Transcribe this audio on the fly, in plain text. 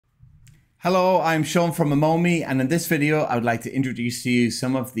Hello, I'm Sean from amomii, and in this video I would like to introduce to you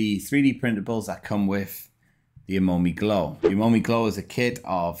some of the 3D printables that come with the amomii Glow. The amomii Glow is a kit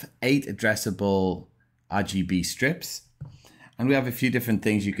of 8 addressable RGB strips, and we have a few different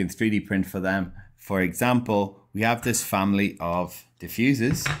things you can 3D print for them. For example, we have this family of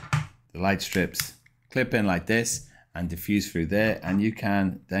diffusers. The light strips clip in like this and diffuse through there, and you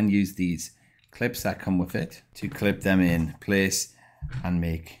can then use these clips that come with it to clip them in place and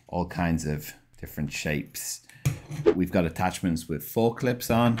make all kinds of different shapes. We've got attachments with 4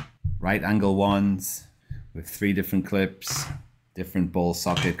 clips on, right angle ones with 3 different clips, different ball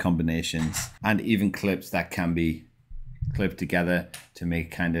socket combinations, and even clips that can be clipped together to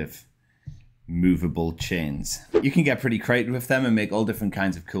make kind of movable chains. You can get pretty creative with them and make all different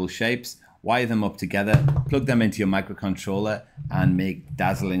kinds of cool shapes, wire them up together, plug them into your microcontroller and make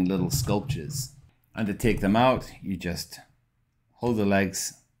dazzling little sculptures. And to take them out, you just hold the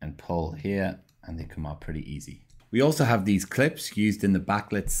legs and pull here and they come out pretty easy. We also have these clips used in the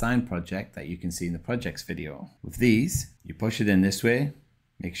backlit sign project that you can see in the projects video. With these, you push it in this way,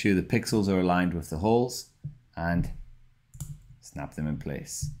 make sure the pixels are aligned with the holes and snap them in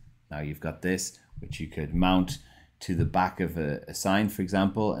place. Now you've got this, which you could mount to the back of a sign, for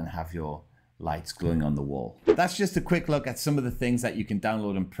example, and have your lights glowing on the wall. That's just a quick look at some of the things that you can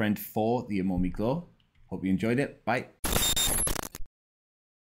download and print for the amomii Glow. Hope you enjoyed it. Bye.